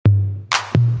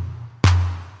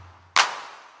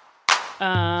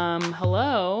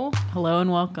Hello. Hello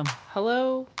and welcome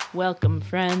Hello. Welcome,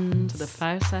 friends. to the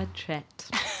Fireside Chat.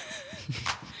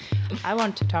 I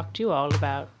want to talk to you all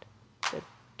about the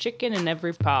chicken in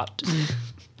every pot.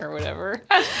 Or whatever.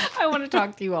 I want to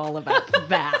talk to you all about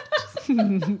that.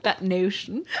 That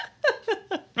notion.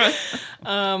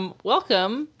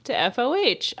 Welcome to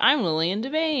FOH. I'm Lillian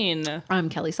Devane. I'm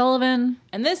Kelly Sullivan.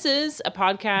 And this is a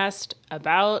podcast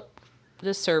about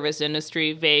the service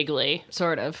industry, vaguely.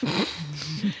 Sort of.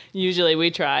 Usually we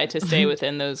try to stay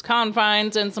within those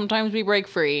confines, and sometimes we break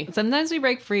free. Sometimes we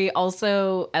break free.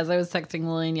 Also, as I was texting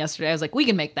Lillian yesterday, I was like, we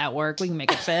can make that work. We can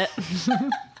make it fit.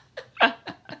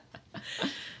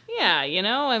 Yeah, you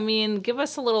know, I mean, give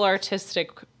us a little artistic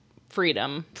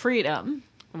freedom. Freedom.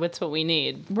 That's what we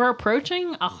need. We're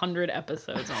approaching 100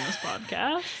 episodes on this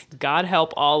podcast. God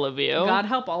help all of you. God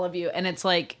help all of you. And it's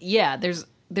like, yeah, there's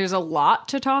a lot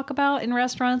to talk about in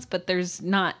restaurants, but there's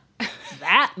not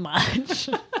that much.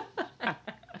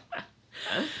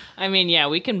 I mean, yeah,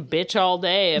 we can bitch all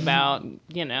day about,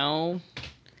 you know,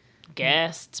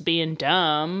 guests being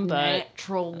dumb, but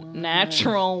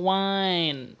natural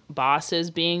wine,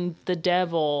 bosses being the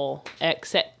devil,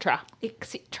 etc.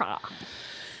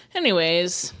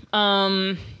 Anyways,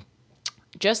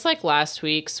 just like last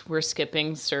week's, we're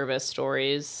skipping service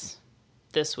stories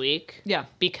this week. Yeah.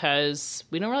 Because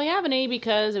we don't really have any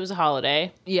because it was a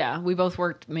holiday. Yeah, we both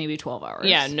worked maybe 12 hours.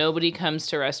 Yeah, nobody comes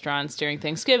to restaurants during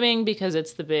Thanksgiving because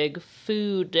it's the big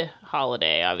food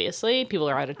holiday, obviously. People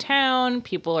are out of town.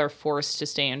 People are forced to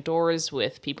stay indoors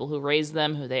with people who raise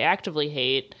them, who they actively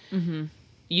hate. Mm-hmm.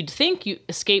 You'd think you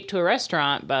escape to a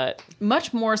restaurant, but...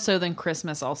 Much more so than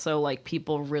Christmas, also, like,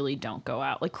 people really don't go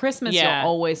out. Like, Christmas, Yeah. You'll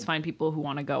always find people who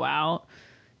want to go out.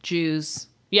 Jews.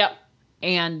 Yep.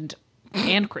 And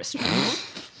Christians.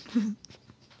 I'm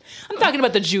talking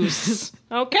about the juice.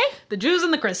 Okay? The Jews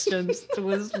and the Christians.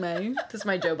 This is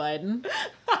my Joe Biden.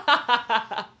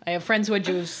 I have friends who are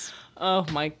Jews. Oh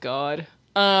my God.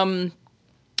 Yeah,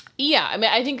 I mean,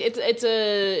 I think it's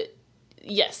a...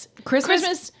 Yes.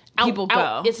 Christmas people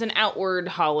go. It's an outward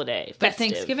holiday. But Festive.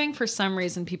 Thanksgiving, for some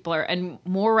reason, people are... And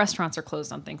more restaurants are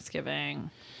closed on Thanksgiving.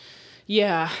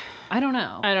 Yeah. I don't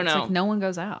know. It's like no one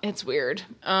goes out. It's weird.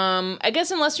 I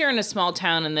guess unless you're in a small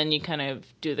town and then you kind of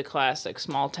do the classic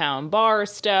small town bar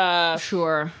stuff.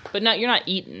 Sure. But you're not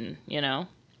eating, you know?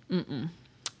 Mm-mm.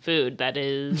 Food, that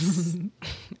is.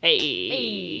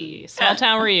 Hey. Small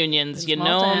town reunions. You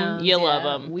know them, you love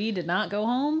them. We did not go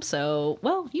home, so,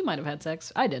 well, you might have had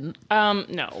sex. I didn't.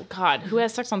 No. God, who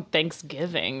has sex on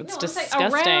Thanksgiving? It's disgusting.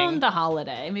 Like around the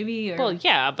holiday, maybe. Well,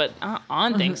 yeah, but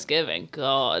on Thanksgiving.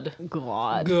 God.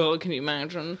 God, can you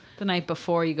imagine? the night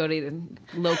before, you go to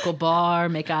the local bar,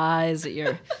 make eyes at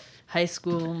your high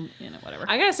school, whatever.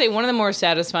 I gotta say, one of the more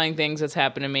satisfying things that's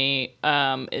happened to me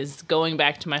is going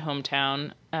back to my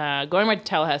hometown, going back to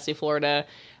Tallahassee, Florida,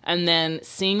 and then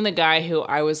seeing the guy who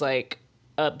I was, like,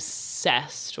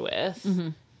 obsessed with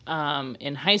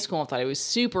in high school. I thought he was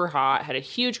super hot, had a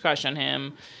huge crush on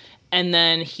him. And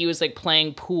then he was, like,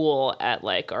 playing pool at,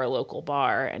 like, our local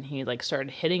bar, and he, like,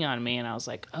 started hitting on me, and I was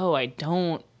like, oh, I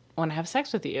don't want to have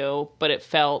sex with you, but it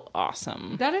felt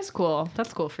awesome. That is cool.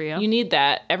 That's cool for you. You need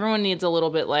that. Everyone needs a little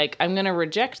bit, like, I'm going to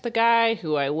reject the guy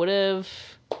who I would have,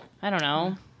 I don't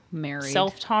know, married.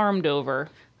 self-harmed over.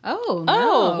 Oh, no.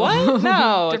 Oh, what?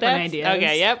 No. Different ideas.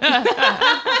 Okay, yep.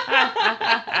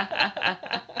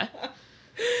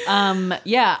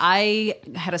 Yeah, I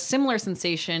had a similar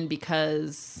sensation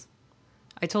because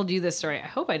I told you this story. I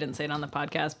hope I didn't say it on the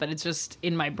podcast, but it's just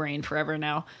in my brain forever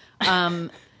now.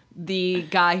 The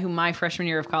guy who my freshman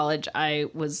year of college, I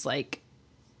was like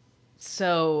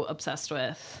so obsessed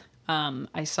with.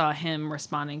 I saw him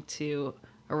responding to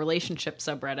a relationship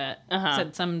subreddit,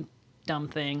 said some dumb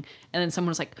thing, and then someone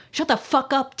was like, "Shut the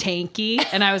fuck up, Tanky,"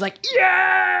 and I was like,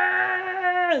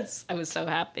 "Yes!" I was so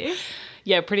happy.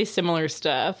 Yeah, pretty similar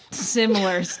stuff.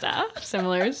 Similar stuff.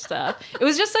 It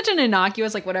was just such an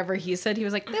innocuous, like, whatever he said. He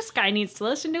was like, this guy needs to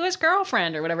listen to his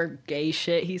girlfriend, or whatever gay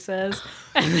shit he says.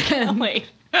 And then, Wait.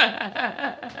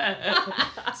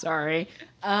 sorry.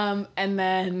 And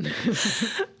then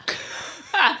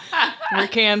We're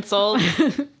canceled.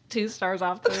 2 stars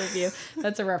off the review.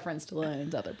 That's a reference to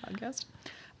Lillian's other podcast.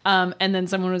 And then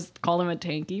someone called him a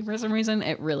tanky for some reason.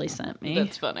 It really sent me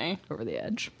That's funny. over the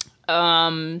edge.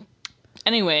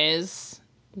 Anyways,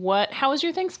 how was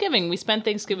your Thanksgiving? We spent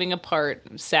Thanksgiving apart,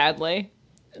 sadly.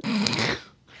 It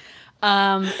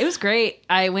was great.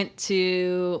 I went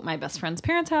to my best friend's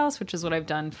parents' house, which is what I've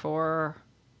done for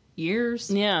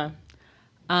years. Yeah.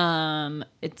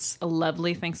 It's a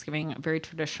lovely Thanksgiving, very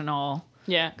traditional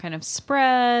Yeah. kind of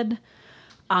spread.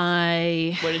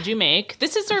 What did you make?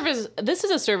 This is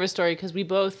a service story because we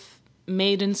both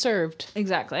made and served.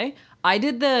 Exactly. I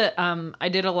did I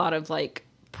did a lot of like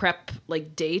prep,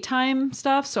 like daytime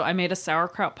stuff. So I made a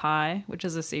sauerkraut pie, which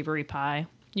is a savory pie.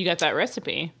 You got that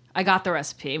recipe. I got the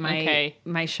recipe. Okay.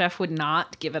 My chef would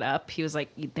not give it up. He was like,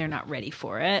 they're not ready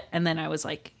for it. And then I was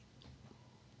like,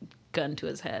 gun to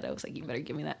his head. I was like, you better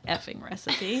give me that effing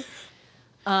recipe.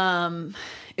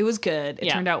 It was good. It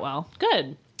turned out well.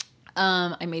 Good.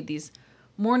 I made these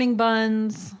morning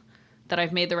buns that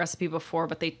I've made the recipe before,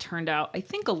 but they turned out, I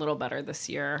think, a little better this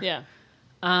year. Yeah.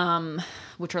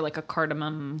 Which are like a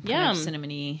cardamom kind Yum. of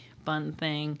cinnamony bun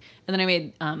thing. And then I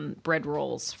made bread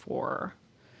rolls for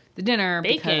the dinner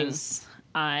Baking. because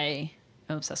I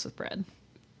am obsessed with bread.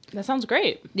 That sounds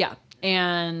great. Yeah.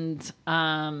 And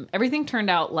everything turned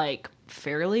out like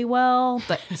fairly well,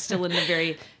 but still in a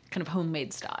very kind of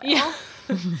homemade style. Yeah.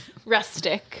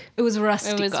 Rustic. It was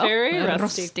rustico. It was very Rustico.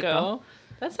 rustico.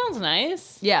 That sounds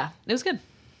nice. Yeah, it was good.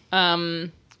 The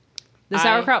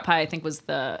sauerkraut pie, I think, was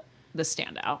the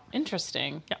standout.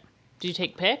 Interesting. Yeah. Did you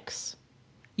take pics?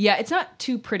 Yeah, it's not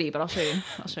too pretty, but I'll show you.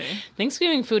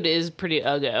 Thanksgiving food is pretty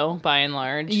uggo by and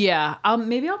large. Yeah.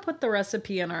 Maybe I'll put the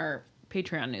recipe in our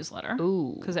Patreon newsletter.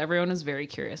 Ooh. Because everyone is very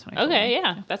curious when I told Okay, them.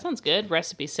 yeah. That sounds good.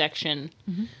 Recipe section.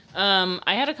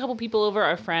 I had a couple people over,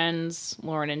 our friends,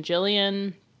 Lauren and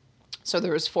Jillian. So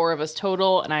there was 4 of us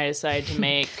total, and I decided to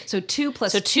make... So 2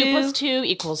 plus 2 plus 2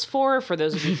 equals 4, for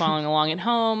those of you following along at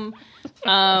home.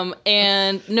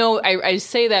 And no, I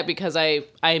say that because I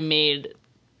made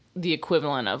the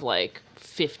equivalent of like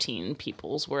 15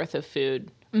 people's worth of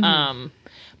food.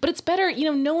 But it's better,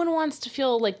 no one wants to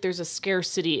feel like there's a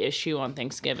scarcity issue on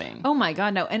Thanksgiving. Oh my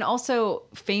God, no. And also,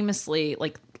 famously,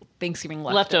 like Thanksgiving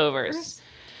leftovers.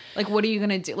 Like, what are you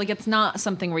going to do? Like, it's not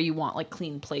something where you want, like,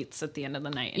 clean plates at the end of the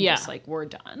night and just, like, we're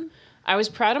done. I was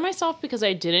proud of myself because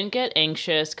I didn't get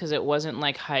anxious because it wasn't,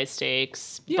 like, high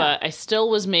stakes. Yeah. But I still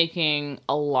was making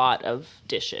a lot of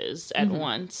dishes at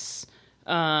once.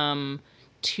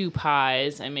 2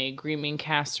 pies. I made green bean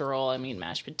casserole. I made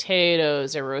mashed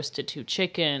potatoes. I roasted 2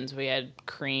 chickens. We had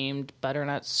creamed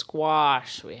butternut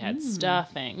squash. We had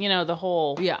stuffing. The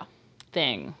whole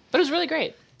thing. But it was really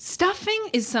great. Stuffing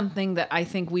is something that I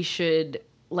think we should,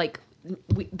 like,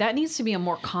 that needs to be a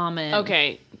more common...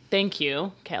 Okay, thank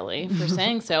you, Kelly, for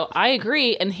saying so. I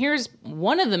agree, and here's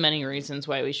one of the many reasons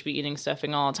why we should be eating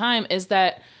stuffing all the time, is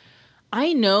that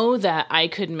I know that I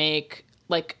could make,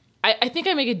 like... I think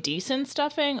I make a decent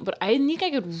stuffing, but I think I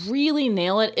could really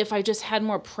nail it if I just had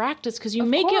more practice, because you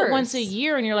make it once a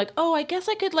year and you're like, oh, I guess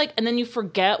I could, like, and then you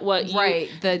forget what you...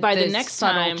 Right, by the next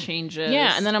subtle time. changes.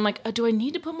 Yeah, and then I'm like, do I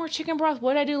need to put more chicken broth?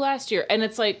 What did I do last year? And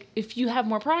it's like, if you have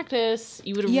more practice,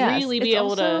 you would really be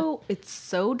able to... It's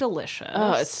so delicious.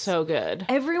 Oh, it's so good.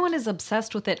 Everyone is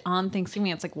obsessed with it on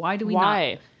Thanksgiving. It's like, why do we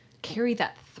not carry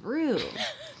that through?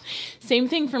 Same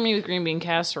thing for me with green bean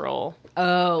casserole.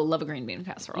 Oh, love a green bean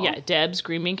casserole. Yeah, Deb's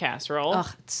green bean casserole.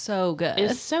 Ugh, it's so good.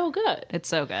 It's so good. It's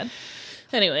so good.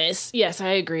 Anyways, yes, I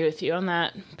agree with you on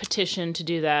that petition to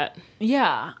do that.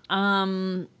 Yeah.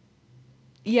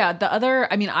 Yeah, the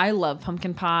other, I mean, I love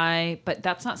pumpkin pie, but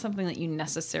that's not something that you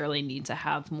necessarily need to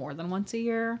have more than once a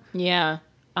year. Yeah.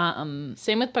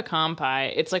 Same with pecan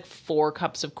pie. It's like 4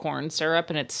 cups of corn syrup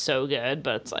and it's so good,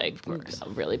 but it's like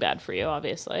really bad for you,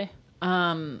 obviously.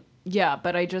 Yeah,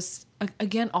 but I just,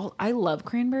 again, I love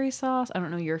cranberry sauce. I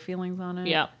don't know your feelings on it.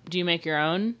 Yeah. Do you make your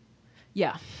own?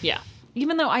 Yeah. Yeah.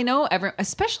 Even though I know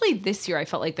especially this year, I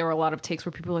felt like there were a lot of takes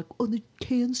where people were like, oh, the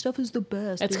canned stuff is the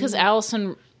best. It's because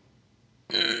Allison...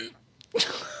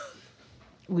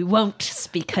 We won't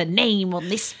speak her name on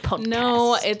this podcast.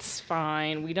 No, it's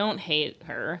fine. We don't hate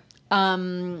her.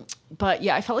 But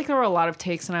yeah, I felt like there were a lot of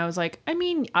takes and I was like, I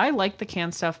mean, I like the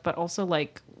canned stuff, but also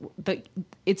like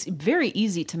it's very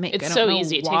easy to make. It's so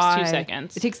easy. It takes 2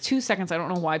 seconds. It takes 2 seconds. I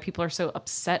don't know why people are so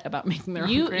upset about making their own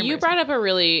cranberry You brought up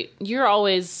you're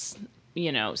always,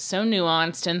 so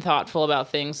nuanced and thoughtful about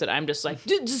things that I'm just like,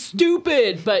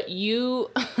 stupid. But you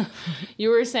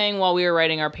were saying while we were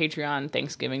writing our Patreon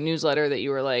Thanksgiving newsletter that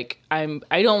you were like, I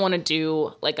don't want to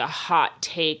do like a hot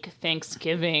take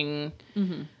Thanksgiving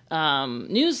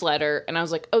newsletter. And I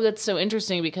was like, oh, that's so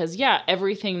interesting because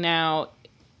everything now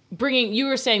you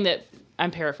were saying that,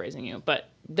 I'm paraphrasing you, but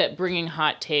that bringing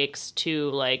hot takes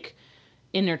to like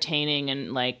entertaining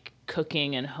and like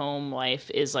cooking and home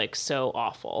life is like so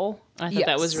awful. I thought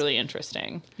that was really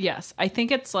interesting. Yes. I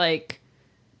think it's like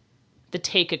the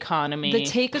take economy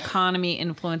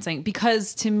influencing,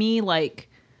 because to me, like,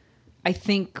 I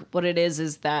think what it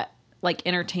is that like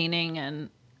entertaining and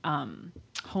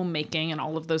homemaking and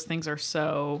all of those things are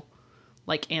so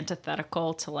like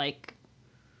antithetical to like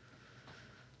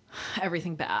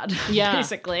everything bad. Yeah.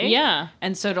 Basically. Yeah.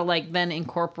 And so to like then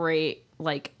incorporate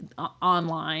like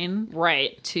online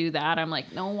Right. to that, I'm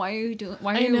like, no, why are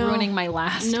I you know. ruining my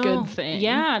last good thing?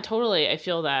 Yeah, totally. I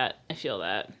feel that.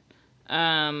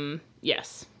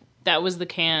 Yes. That was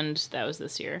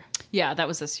this year. Yeah, that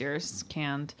was this year's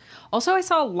canned. Also, I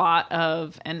saw a lot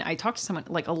of, and I talked to someone,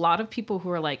 like a lot of people who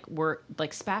were like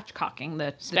spatchcocking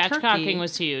the Spatchcocking turkey.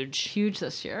 was huge. Huge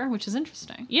this year, which is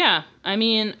interesting. Yeah. I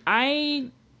mean, I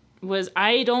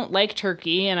don't like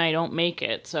turkey and I don't make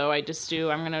it. So I'm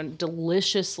going to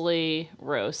deliciously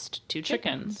roast 2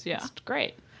 chickens. Yeah. It's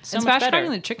great. So And much better.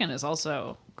 spatchcocking the chicken is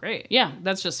also great. Yeah.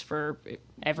 That's just for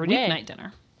Every day. weeknight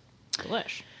dinner.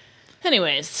 Delish.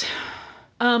 Anyways.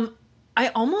 I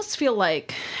almost feel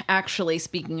like, actually,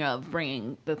 speaking of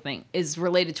bringing the thing, is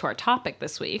related to our topic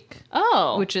this week,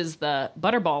 Oh. which is the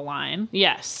Butterball line,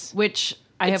 Yes. which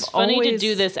It's funny to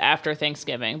do this after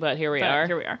Thanksgiving, but here we are.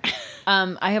 Here we are.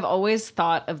 I have always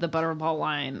thought of the Butterball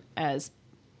line as,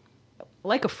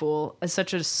 like a fool, as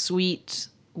such a sweet,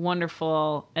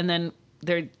 wonderful, and then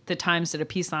the Times did a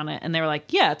piece on it, and they were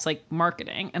like, yeah, it's like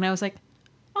marketing. And I was like,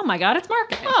 oh my God, it's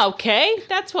marketing. Okay,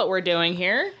 that's what we're doing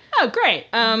here. Oh, great.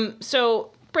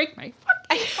 So Break my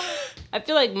I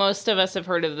feel like most of us have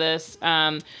heard of this.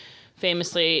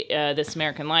 Famously, This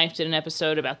American Life did an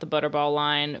episode about the Butterball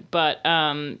line, but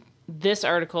this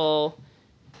article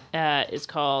is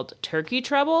called "Turkey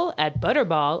Trouble at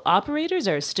Butterball. Operators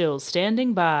are still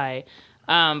standing by,"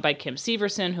 by Kim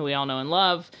Severson, who we all know and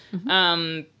love.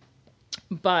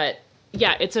 But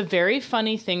yeah, it's a very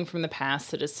funny thing from the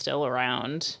past that is still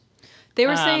around. They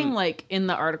were saying, like, in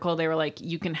the article, they were like,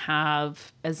 you can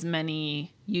have as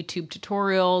many YouTube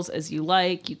tutorials as you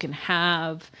like. You can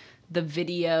have the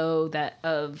video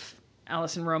of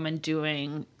Allison Roman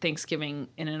doing Thanksgiving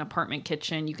in an apartment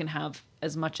kitchen. You can have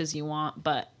as much as you want,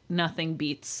 but nothing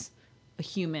beats a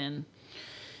human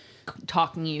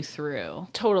talking you through.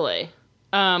 Totally.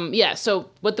 Yeah, so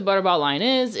what the Butterball line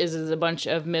is a bunch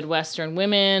of Midwestern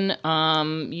women,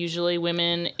 usually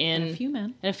women in... And a few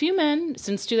men. And a few men.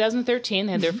 Since 2013,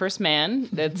 they had their first man.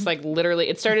 That's like literally...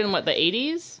 It started in, what, the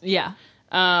 80s? Yeah.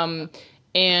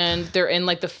 And they're in,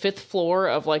 like, the 5th floor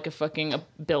of, like, a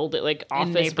building, like,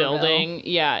 office Naperville. building.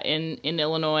 Yeah, in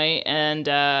Illinois. And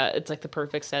it's, like, the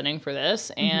perfect setting for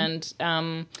this. And...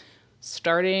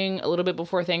 starting a little bit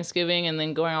before Thanksgiving and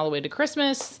then going all the way to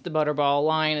Christmas, the Butterball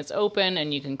line is open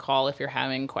and you can call if you're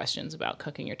having questions about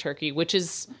cooking your turkey, it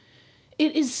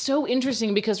is so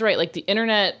interesting because, right, like the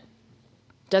internet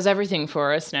does everything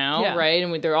for us now, Yeah. right?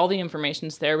 And all the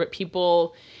information's there, but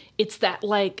people, it's that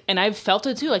like, and I've felt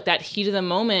it too, like that heat of the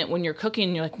moment when you're cooking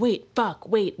and you're like, wait,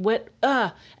 what,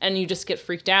 and you just get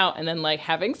freaked out. And then like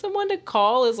having someone to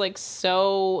call is like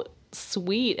so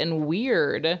sweet and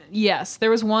weird. Yes, there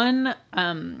was one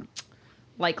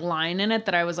like line in it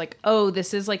that I was like, oh,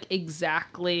 this is like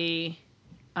exactly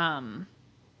The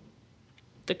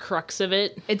crux of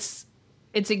it. it's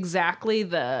exactly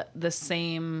the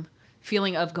same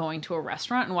feeling of going to a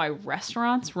restaurant and why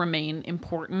restaurants remain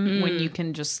important when you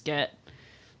can just get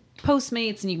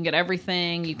Postmates and you can get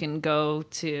everything. You can go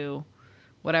to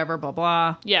whatever, blah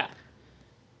blah. Yeah.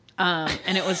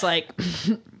 And it was like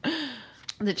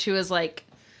that she was like,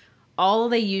 all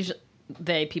they usually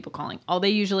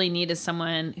need is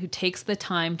someone who takes the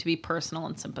time to be personal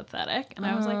and sympathetic. And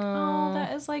I was like, oh,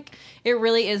 that is like, it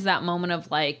really is that moment of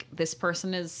like, this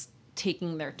person is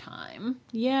taking their time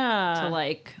Yeah. to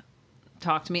like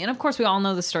talk to me. And of course we all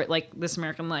know the story, like This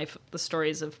American Life, the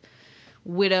stories of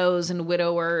widows and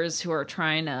widowers who are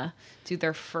trying to do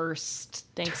their first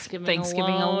Thanksgiving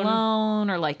alone,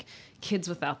 or like kids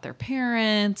without their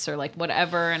parents or like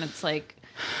whatever. And it's like,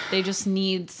 they just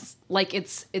need, like,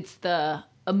 it's the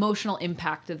emotional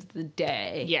impact of the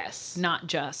day. Yes. Not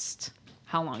just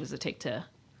how long does it take to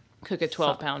Cook a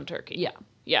 12-pound turkey. Yeah.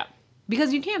 Yeah.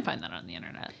 Because you can find that on the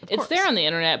internet. It's there on the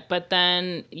internet, but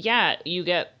then, yeah, you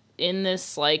get in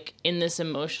this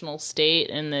emotional state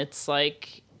and it's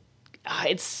like,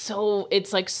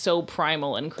 it's like so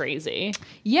primal and crazy.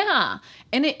 Yeah.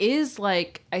 And it is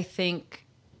like, I think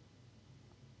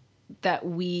that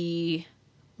we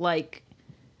like,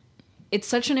 it's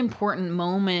such an important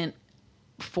moment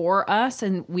for us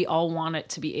and we all want it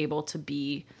to be able to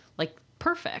be like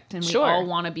perfect. And we Sure. all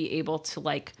want to be able to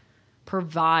like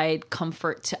provide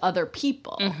comfort to other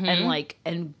people and like,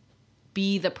 and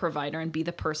be the provider and be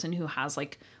the person who has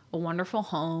like a wonderful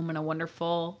home and a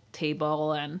wonderful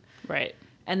table. Right.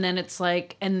 And then it's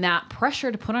like, and that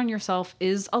pressure to put on yourself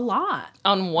is a lot.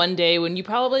 On one day when you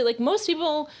probably, like most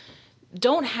people,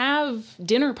 don't have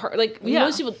dinner party. Like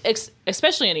most people,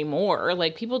 especially anymore,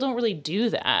 like people don't really do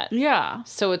that. Yeah.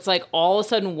 So it's like all of a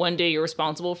sudden one day you're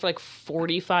responsible for like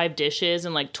 45 dishes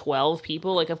and like 12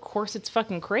 people. Like, of course it's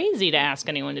fucking crazy to ask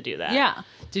anyone to do that. Yeah.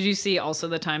 Did you see also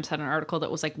the Times had an article that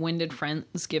was like, when did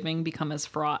Friendsgiving become as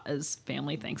fraught as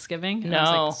family Thanksgiving? And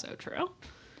I was like, so true.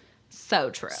 So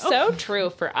true. So true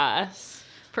for us.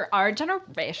 For our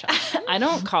generation. I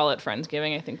don't call it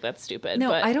Friendsgiving. I think that's stupid.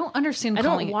 No, but I don't understand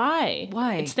calling it. Why?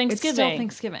 It's Thanksgiving. It's still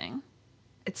Thanksgiving.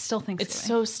 It's still Thanksgiving. It's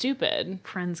so stupid.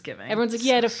 Friendsgiving. Everyone's like,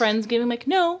 you had a Friendsgiving. I'm like,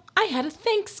 no, I had a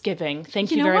Thanksgiving.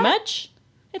 Thank you very much.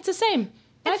 It's the same.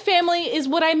 My family is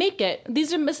what I make it.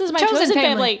 This is my chosen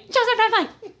family. Chosen family.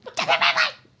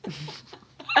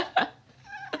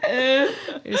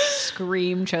 You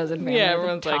scream chosen family. Yeah, at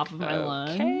everyone's the top like, of my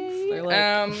lungs. okay. They're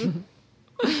like,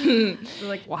 they're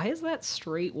like, why is that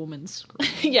straight woman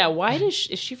screaming? Yeah, why is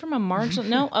she from a marginal?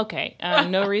 No, okay,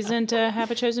 no reason to have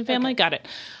a chosen family. Okay. Got it.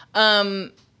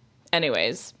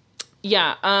 Anyways,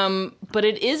 yeah. But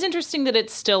it is interesting that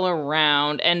it's still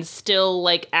around and still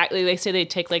like they say they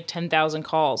take like 10,000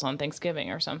 calls on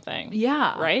Thanksgiving or something.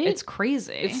 Yeah, right. It's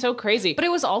crazy. It's so crazy. But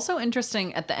it was also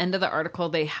interesting at the end of the article.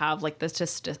 They have like the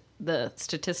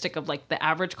statistic of like the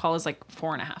average call is like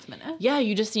 4.5 minutes. Yeah,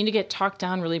 you just need to get talked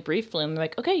down really briefly and they're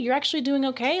like, okay, you're actually doing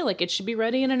okay. Like it should be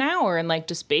ready in an hour, and like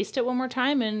just baste it one more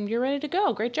time and you're ready to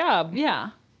go. Great job.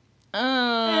 Yeah.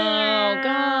 Oh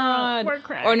God. We're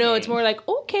crying. Or no, it's more like,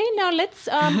 okay, now let's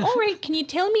all right, can you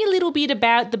tell me a little bit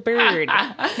about the bird?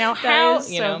 Now how That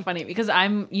is so funny because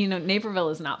I'm Naperville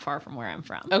is not far from where I'm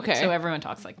from. Okay. So everyone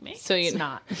talks like me. So it's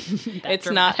not it's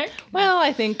dramatic. Not well,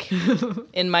 I think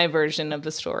in my version of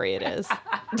the story it is.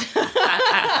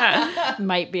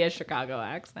 Might be a Chicago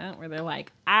accent where they're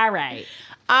like, all right,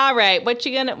 what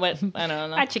you gonna I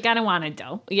don't know. What you gonna wanna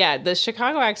do? Yeah, the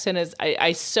Chicago accent is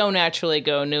I so naturally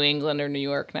go New England or New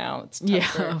York now. It's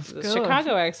tougher. The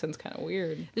Chicago accent's kind of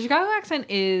weird. The Chicago accent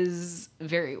is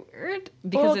very weird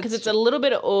because it's a little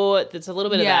bit of it's a little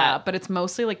bit of that. Yeah, but it's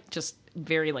mostly like just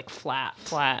very like flat.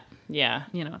 Yeah.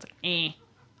 It's like eh.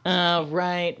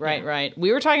 Right.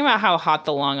 We were talking about how hot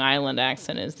the Long Island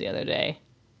accent is the other day.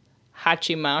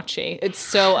 Hachimachi. It's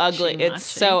so ugly. It's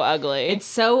so ugly. It's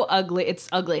so ugly. It's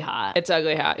ugly hot. It's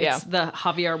ugly hot. Yeah. It's the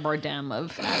Javier Bardem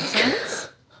of accents.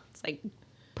 It's like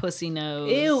pussy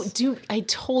nose. Ew, dude, I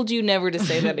told you never to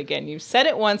say that again. You said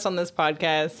it once on this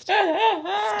podcast.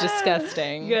 It's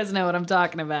disgusting. You guys know what I'm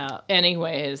talking about.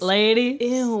 Anyways. Lady.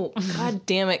 Ew. God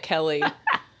damn it, Kelly.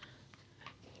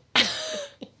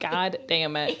 God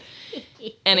damn it.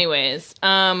 Anyways.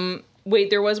 Wait,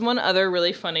 there was one other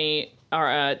really funny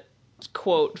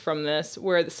quote from this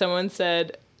where someone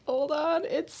said, hold on,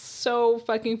 it's so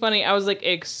fucking funny. I was like,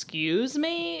 excuse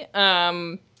me?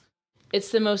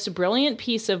 It's the most brilliant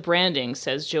piece of branding,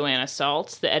 says Joanna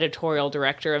Saltz, the editorial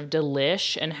director of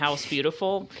Delish and House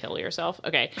Beautiful. Kill yourself.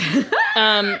 Okay.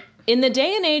 In the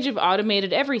day and age of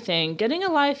automated everything, getting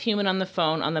a live human on the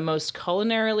phone on the most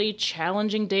culinarily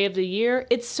challenging day of the year,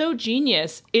 it's so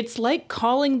genius. It's like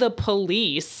calling the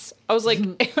police. I was like,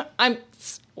 I'm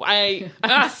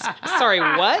sorry,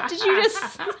 what did you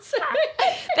just say?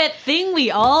 That thing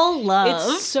we all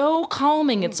love. It's so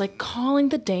calming. It's like calling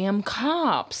the damn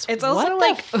cops. It's also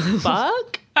what the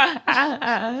fuck?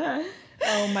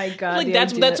 Oh my God. Like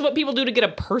that's what people do to get a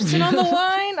person on the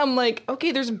line. I'm like,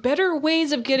 okay, there's better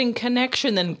ways of getting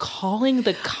connection than calling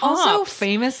the cops. Also,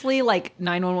 famously, like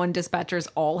 911 dispatchers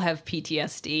all have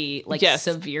PTSD, like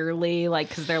severely, like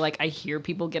because they're like, I hear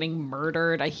people getting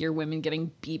murdered, I hear women getting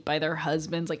beat by their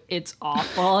husbands, like it's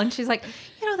awful. And she's like,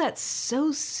 that's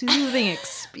so soothing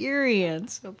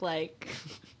experience of like.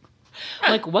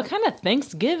 Like, what kind of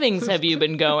Thanksgivivings have you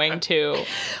been going to?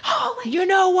 You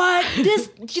know what?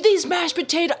 These mashed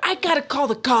potatoes, I gotta call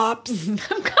the cops. I'm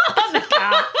calling the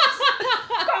cops.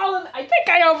 I think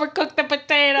I overcooked the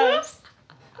potatoes.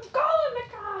 I'm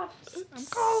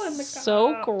calling the cops.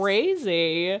 So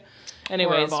crazy.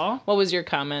 Anyways, Horrible. What was your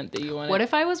comment that you wanted? What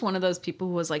if I was one of those people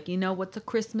who was like, what's a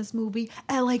Christmas movie?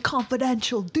 LA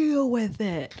Confidential, deal with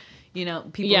it.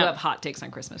 People who have hot takes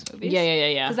on Christmas movies.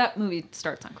 Yeah. Because that movie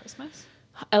starts on Christmas.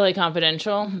 LA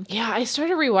Confidential. Mm-hmm. Yeah, I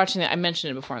started rewatching it. I mentioned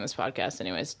it before on this podcast.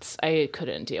 Anyways, I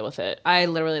couldn't deal with it. I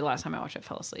literally, last time I watched it,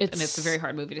 fell asleep. And it's a very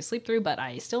hard movie to sleep through, but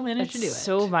I still managed to do it. It's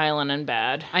so violent and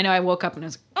bad. I know. I woke up and I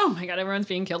was like, oh my God, everyone's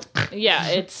being killed. Yeah,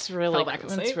 it's really,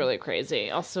 it's really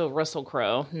crazy. Also, Russell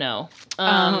Crowe. No.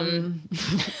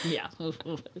 Yeah.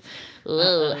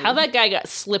 How that guy got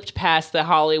slipped past the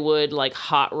Hollywood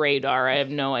hot radar, I have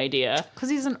no idea.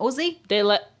 Because he's an Aussie.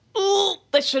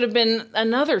 That should have been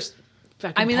another.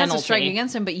 That's a strike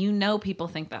against him, but people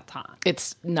think that's hot.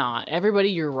 It's not. Everybody,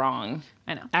 you're wrong.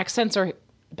 I know. Accents are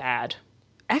bad.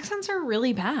 Accents are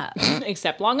really bad.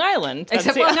 Except Long Island.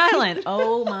 Except Long Island.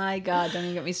 Oh my God, don't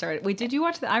even get me started. Wait, did you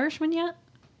watch The Irishman yet?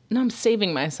 No, I'm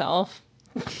saving myself.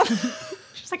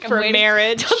 She's like, for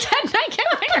marriage. Till Ted and I get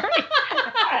married.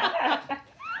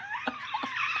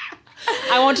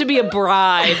 I want to be a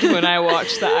bride when I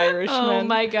watch The Irishman. Oh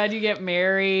my God, you get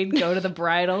married, go to the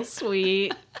bridal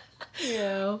suite. You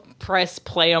know, Press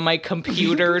play on my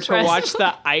computer to watch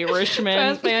The Irishman.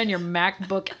 press play on your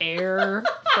MacBook Air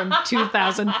from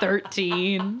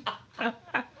 2013.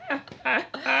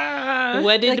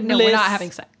 Wedded Like, no, bliss. we're not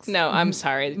having sex. No, I'm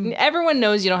sorry. Everyone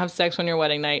knows you don't have sex on your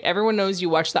wedding night. Everyone knows you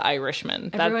watch The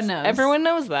Irishman. Everyone knows. Everyone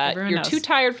knows that. Everyone You're knows. too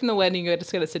tired from the wedding. You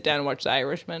just got to sit down and watch The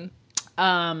Irishman.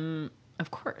 Of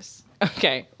course.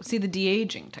 Okay. See the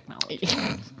de-aging technology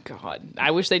God, I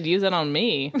wish they'd use that on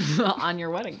me. on your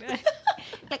wedding day.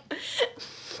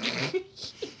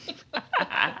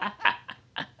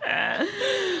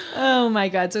 Oh my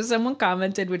God. So someone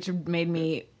commented, which made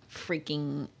me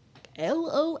freaking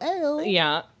LOL.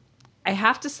 Yeah. I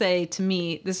have to say, to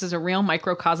me, this is a real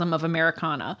microcosm of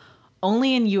Americana.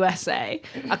 Only in USA.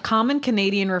 A common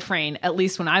Canadian refrain, at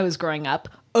least when I was growing up,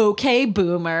 okay,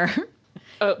 boomer.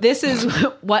 Oh. This is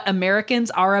what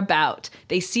Americans are about.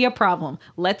 They see a problem.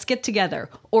 Let's get together,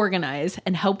 organize,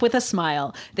 and help with a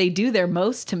smile. They do their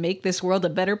most to make this world a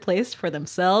better place for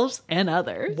themselves and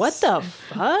others. What the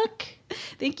fuck?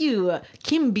 Thank you,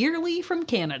 Kim Beerley from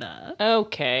Canada.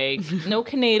 Okay. No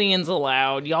Canadians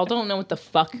allowed. Y'all don't know what the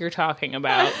fuck you're talking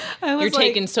about. I was You're like-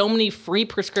 taking so many free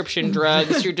prescription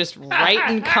drugs. You're just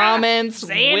writing comments.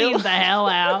 Saying the hell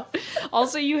out.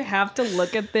 Also, you have to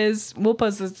look at this. We'll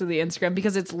post this to the Instagram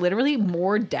because it's literally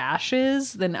more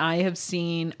dashes than I have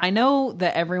seen. I know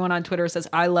that everyone on Twitter says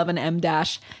I love an M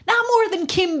dash. Not more than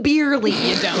Kim Beerley,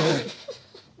 you don't.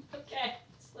 Okay,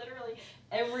 it's literally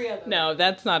every other. No,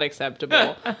 that's not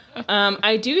acceptable.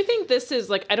 I do think this is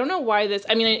like, I don't know why this,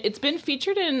 I mean, it's been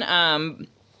featured in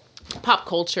pop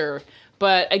culture,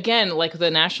 but again, like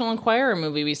the National Enquirer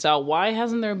movie we saw, why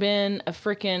hasn't there been a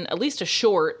freaking, at least a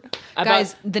short about...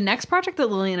 Guys, the next project that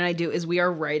Lily and I do is we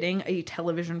are writing a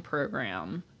television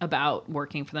program about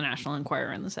working for the National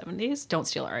Enquirer in the 70s. Don't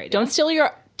steal our idea. Don't steal your...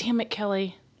 Damn it,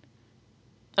 Kelly.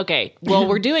 Okay, well,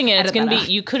 we're doing it. It's Edit going to that be... out.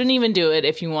 You couldn't even do it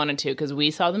if you wanted to, because we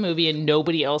saw the movie and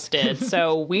nobody else did.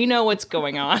 So we know what's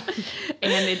going on.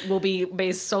 And it will be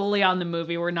based solely on the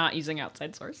movie. We're not using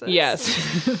outside sources.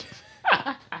 Yes.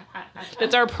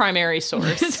 That's our primary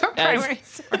source. It's our primary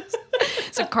source.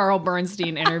 It's a Carl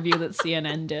Bernstein interview that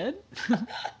CNN did.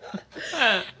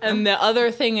 And the other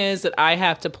thing is that I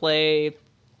have to play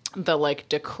the like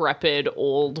decrepit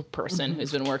old person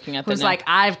who's been working at the Who's like,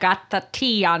 I've got the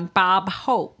tea on Bob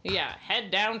Hope. yeah, head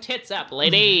down, tits up,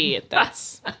 lady.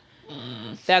 That's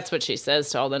what she says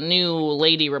to all the new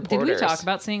lady Did reporters. we talk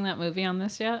about seeing that movie on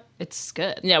this yet? It's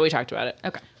good. Yeah, we talked about it.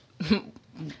 Okay.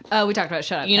 We talked about it.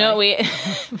 Shut up. You know what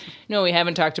Kelly. what we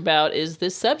haven't talked about is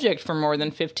this subject for more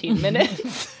than 15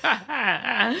 minutes.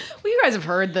 Well, you guys have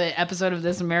heard the episode of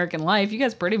This American Life. You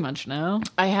guys pretty much know.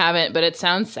 I haven't, but it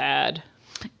sounds sad.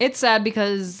 It's sad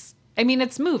because, I mean,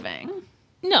 it's moving.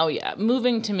 No, yeah,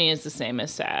 moving to me is the same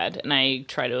as sad, and I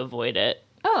try to avoid it.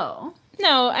 Oh.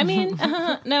 No, I mean,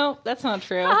 no, that's not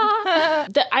true.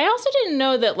 I also didn't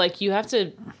know that, like, you have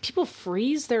to, people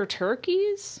freeze their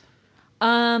turkeys.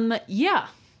 Yeah.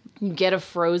 You get a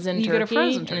frozen You turkey, get a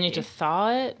frozen and then you have to turkey. thaw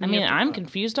it. I You mean, have to I'm thaw it.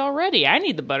 confused already. I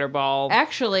need the butterball.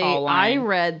 Actually, call I line.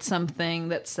 read something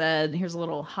that said, here's a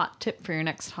little hot tip for your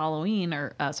next Halloween,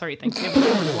 or, Thanksgiving. I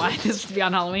don't know why this would be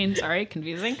on Halloween. Sorry,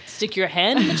 confusing. Stick your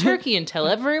hand in the turkey and tell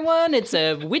everyone it's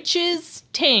a witch's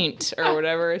taint or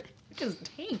whatever.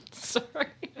 Just taint. Sorry.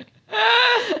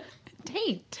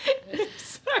 Taint.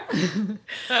 I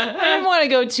didn't want to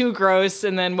go too gross,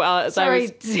 and then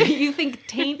Sorry, you think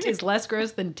taint is less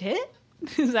gross than tit?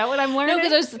 Is that what I'm learning? No,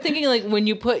 because I was thinking, like, when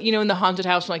you put, in the haunted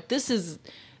house, I'm like, this is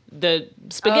the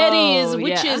spaghetti is Oh,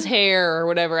 witch's yeah. hair or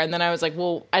whatever. And then I was like,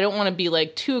 well, I don't want to be,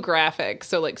 like, too graphic.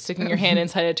 So, like, sticking your hand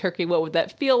inside a turkey, what would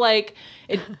that feel like?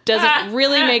 It doesn't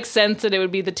really make sense that it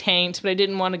would be the taint, but I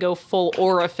didn't want to go full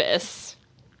orifice.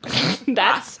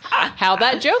 That's how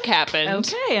that joke happened.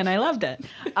 Okay, and I loved it.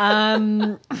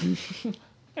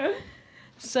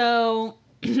 So,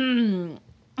 I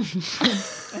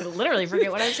literally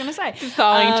forget what I was going to say.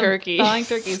 Thawing turkey. Thawing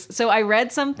turkeys. So I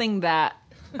read something that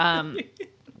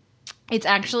it's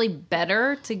actually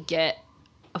better to get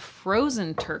a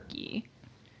frozen turkey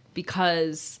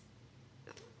because,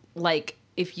 like,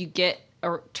 if you get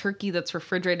a turkey that's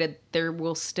refrigerated, there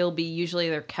will still be, usually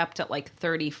they're kept at like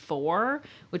 34,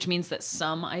 which means that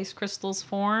some ice crystals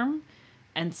form.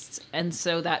 and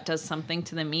so that does something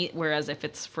to the meat. Whereas if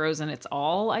it's frozen, it's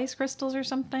all ice crystals or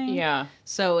something. Yeah.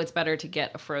 So it's better to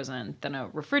get a frozen than a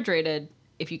refrigerated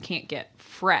if you can't get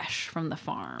fresh from the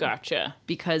farm. Gotcha.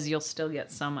 Because you'll still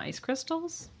get some ice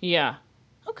crystals. Yeah.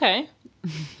 Okay.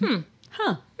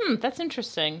 That's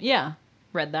interesting. Yeah.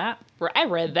 Read that. I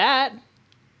read that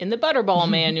in the Butterball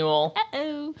manual.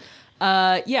 Uh-oh.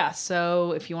 Yeah,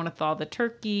 so if you want to thaw the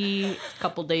turkey, a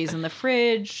couple days in the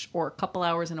fridge or a couple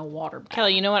hours in a water bath.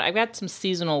 Kelly, you know what? I've got some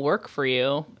seasonal work for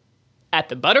you. At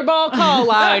the Butterball call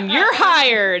line, you're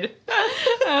hired.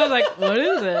 I was like, what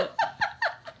is it?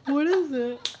 What is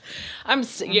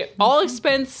it? All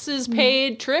expenses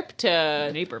paid trip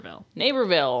to Naperville.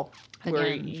 where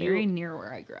Again, very near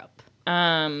where I grew up.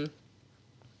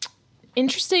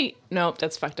 Interesting. Nope,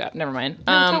 that's fucked up. Never mind.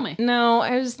 No, tell me. No,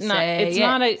 I was not. It's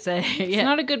not It's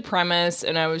not a good premise,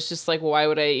 and I was just like, why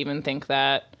would I even think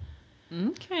that?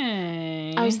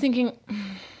 Okay. I was thinking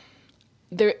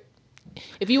there.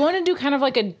 If you want to do kind of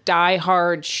like a Die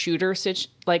Hard shooter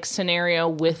scenario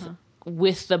with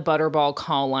the Butterball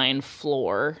call line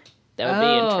floor, that would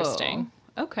be interesting.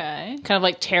 Okay. Kind of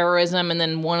like terrorism, and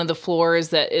then one of the floors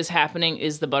that is happening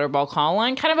is the Butterball call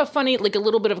line. Kind of a funny, like a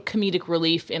little bit of comedic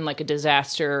relief in like a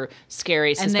disaster,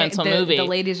 scary, suspenseful movie. The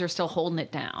ladies are still holding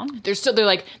it down. They're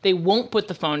like, they won't put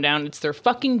the phone down. It's their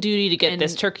fucking duty to get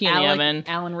this turkey in the oven.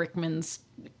 Alan Rickman's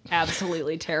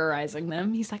absolutely terrorizing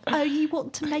them. He's like, oh, you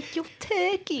want to make your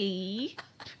turkey?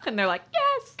 And they're like,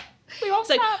 yes. It's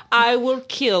like, I will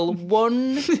kill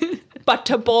one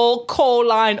Butterball call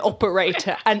line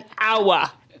operator an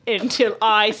hour until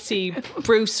I see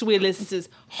Bruce Willis's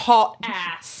hot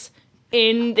ass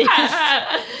in this.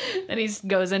 And he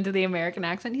goes into the American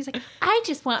accent. He's like, I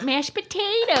just want mashed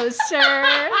potatoes,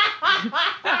 sir.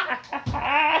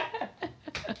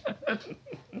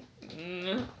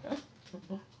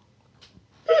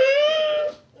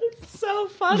 It's so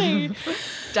funny.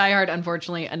 Die Hard,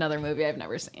 unfortunately, another movie I've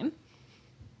never seen.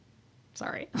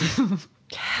 Sorry.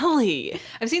 Kelly.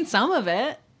 I've seen some of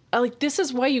it. Like, this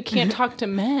is why you can't talk to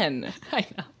men. I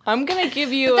know. I'm going to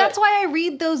give you... But that's why I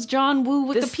read those John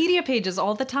Woo Wikipedia pages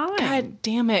all the time. God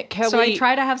damn it, Kelly. So I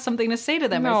try to have something to say to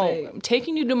them. No, I'm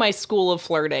taking you to my school of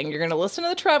flirting. You're going to listen to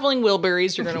the Traveling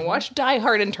Wilburys. You're going to watch Die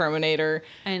Hard and Terminator.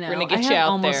 I know. We're going to get I you have out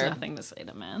almost there. nothing to say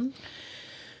to men.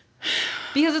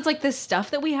 Because it's like the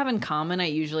stuff that we have in common, I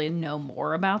usually know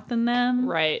more about than them.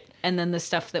 Right. And then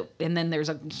then there's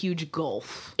a huge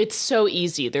gulf. It's so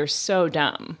easy. They're so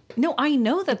dumb. No, I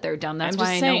know that they're dumb. That's I'm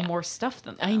why just I know saying- more stuff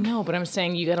than them. I know, but I'm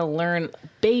saying you got to learn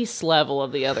base level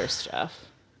of the other stuff.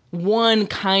 One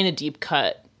kind of deep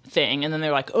cut thing, and then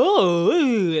they're like,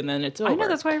 oh, and then it's over. I know,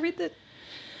 that's why I read the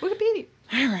Wikipedia.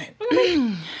 All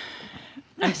right.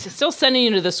 I'm still sending you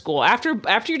to the school. After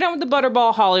you're done with the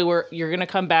Butterball Hollywood, you're going to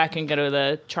come back and go to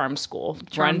the charm school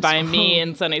run by me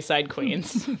in Sunnyside,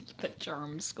 Queens. The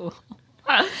charm school.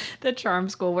 The charm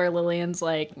school where Lillian's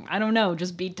like, I don't know,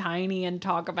 just be tiny and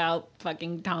talk about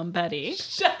fucking Tom Petty.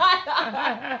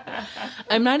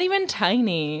 I'm not even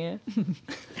tiny.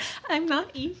 I'm not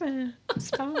even.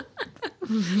 Stop.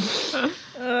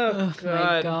 Oh,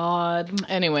 My God.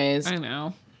 Anyways, I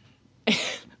know.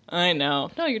 I know.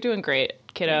 No, you're doing great,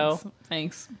 kiddo.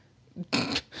 Thanks.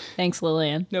 Thanks,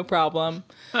 Lillian. No problem.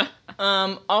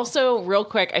 Also, real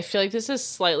quick, I feel like this is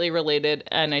slightly related,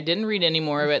 and I didn't read any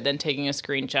more of it than taking a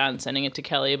screenshot and sending it to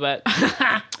Kelly, but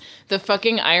the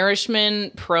fucking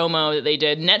Irishman promo that they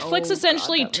did, Netflix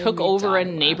essentially took over a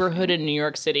neighborhood in New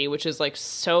York City, which is like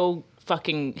so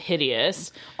fucking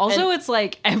hideous. Also, it's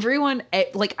like everyone,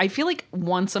 like, I feel like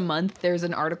once a month there's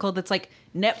an article that's like,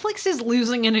 Netflix is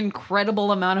losing an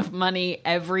incredible amount of money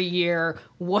every year.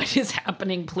 What is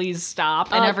happening? Please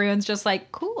stop. And everyone's just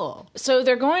like, cool. So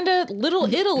they're going to Little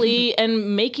Italy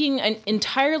and making an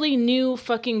entirely new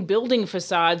fucking building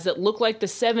facades that look like the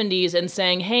 70s and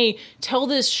saying, hey, tell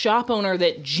this shop owner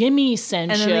that Jimmy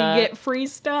sent you. And then they get free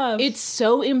stuff. It's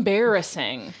so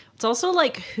embarrassing. It's also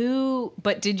like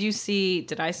but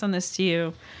did I send this to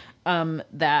you?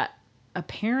 That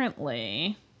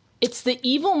apparently... It's the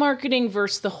evil marketing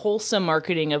versus the wholesome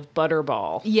marketing of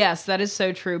Butterball. Yes, that is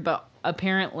so true. But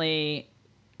apparently,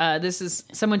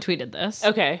 someone tweeted this.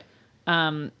 Okay.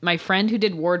 My friend who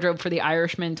did wardrobe for The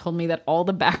Irishman told me that all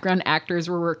the background actors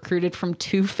were recruited from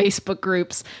 2 Facebook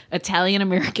groups, Italian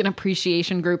American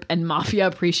Appreciation Group and Mafia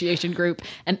Appreciation Group.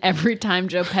 And every time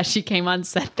Joe Pesci came on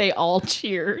set, they all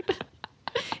cheered.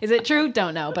 Is it true?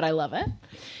 Don't know, but I love it.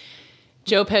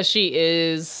 Joe Pesci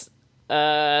is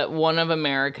one of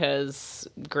America's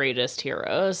greatest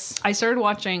heroes. I started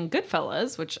watching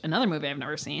Goodfellas, which another movie I've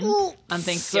never seen, on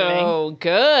Thanksgiving. So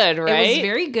good, right? It was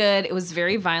very good. It was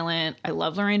very violent. I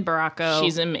love Lorraine Bracco.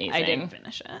 She's amazing. I didn't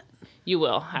finish it. You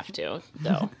will have to,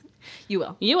 though. You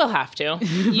will. You will have to.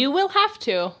 You will have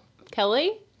to.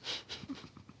 Kelly?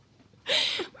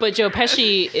 But Joe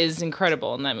Pesci is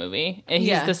incredible in that movie. And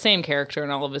he's the same character in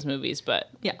all of his movies, but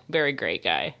very great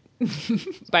guy.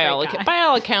 By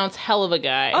all accounts, hell of a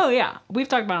guy. Oh, yeah. We've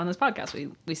talked about it on this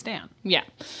podcast. We stand. Yeah.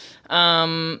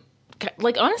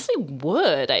 Like, honestly,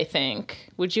 I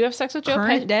think. Would you have sex with Joe Pesci?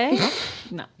 Current day?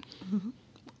 No.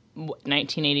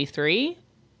 1983?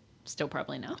 Still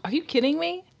probably no. Are you kidding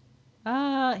me?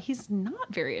 He's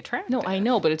not very attractive. No, I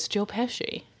know, but it's Joe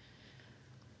Pesci.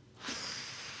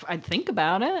 I'd think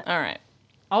about it. All right.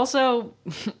 Also,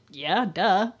 yeah,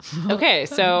 duh. Okay,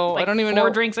 so like I don't even know.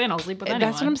 4 drinks in, I'll sleep with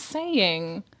anyone. That's what I'm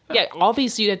saying. Yeah,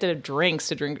 obviously you'd have to have drinks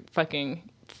to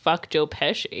fuck Joe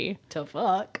Pesci. To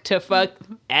fuck. To fuck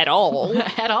at all.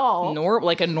 At all.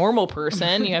 Like a normal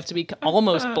person, you have to be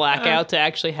almost blackout to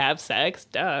actually have sex.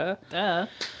 Duh.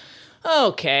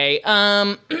 Okay.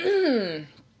 Are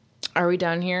we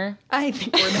done here? I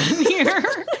think we're done here.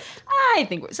 I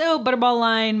think we're... So, Butterball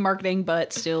line, marketing,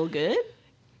 but still good.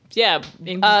 Yeah.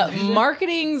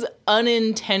 Marketing's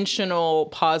unintentional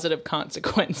positive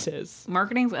consequences.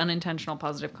 Marketing's unintentional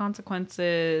positive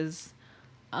consequences.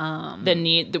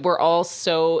 We're all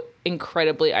so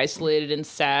incredibly isolated and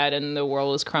sad, and the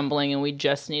world is crumbling, and we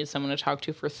just need someone to talk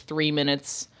to for 3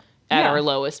 minutes at our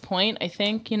lowest point, I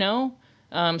think,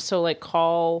 so like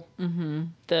call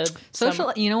the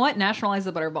social. You know what? Nationalize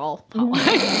the Butterball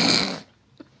hotline.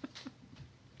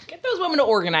 Get those women to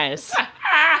organize.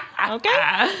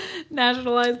 Okay.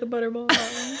 Nationalize the Butterball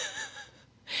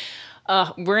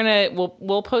hotline.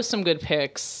 We'll post some good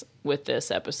pics with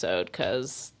this episode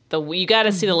because you got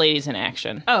to see the ladies in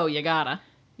action. Oh, you gotta.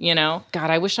 God,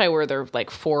 I wish I were their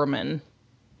foreman.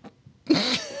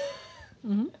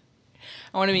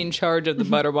 I want to be in charge of the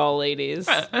Butterball ladies.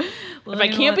 If I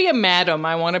can't be a madam,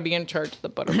 I want to be in charge of the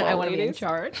Butterball ladies. I want to be in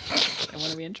charge. I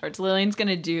want to be in charge. Lillian's going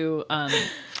to do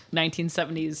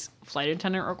 1970s flight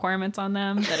attendant requirements on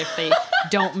them, that if they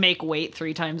don't make weight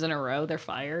 3 times in a row, they're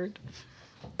fired.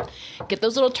 Get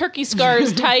those little turkey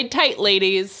scars tied tight,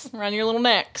 ladies, around your little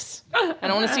necks. I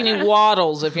don't want to see any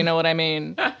waddles, if you know what I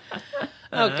mean.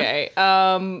 Okay.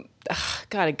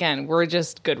 God, again, we're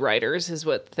just good writers is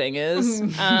what the thing is.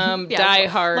 Die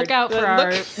Hard. Look out for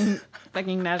our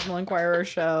fucking National Enquirer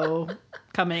show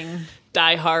coming.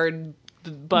 Die Hard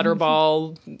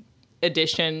Butterball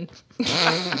edition.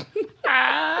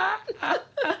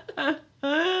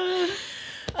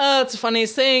 It's the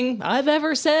funniest thing I've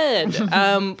ever said.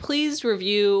 Please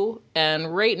review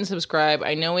and rate and subscribe.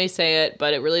 I know we say it,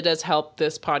 but it really does help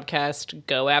this podcast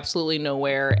go absolutely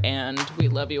nowhere. And we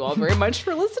love you all very much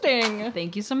for listening.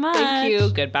 Thank you so much. Thank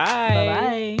you.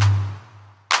 Goodbye. Bye-bye.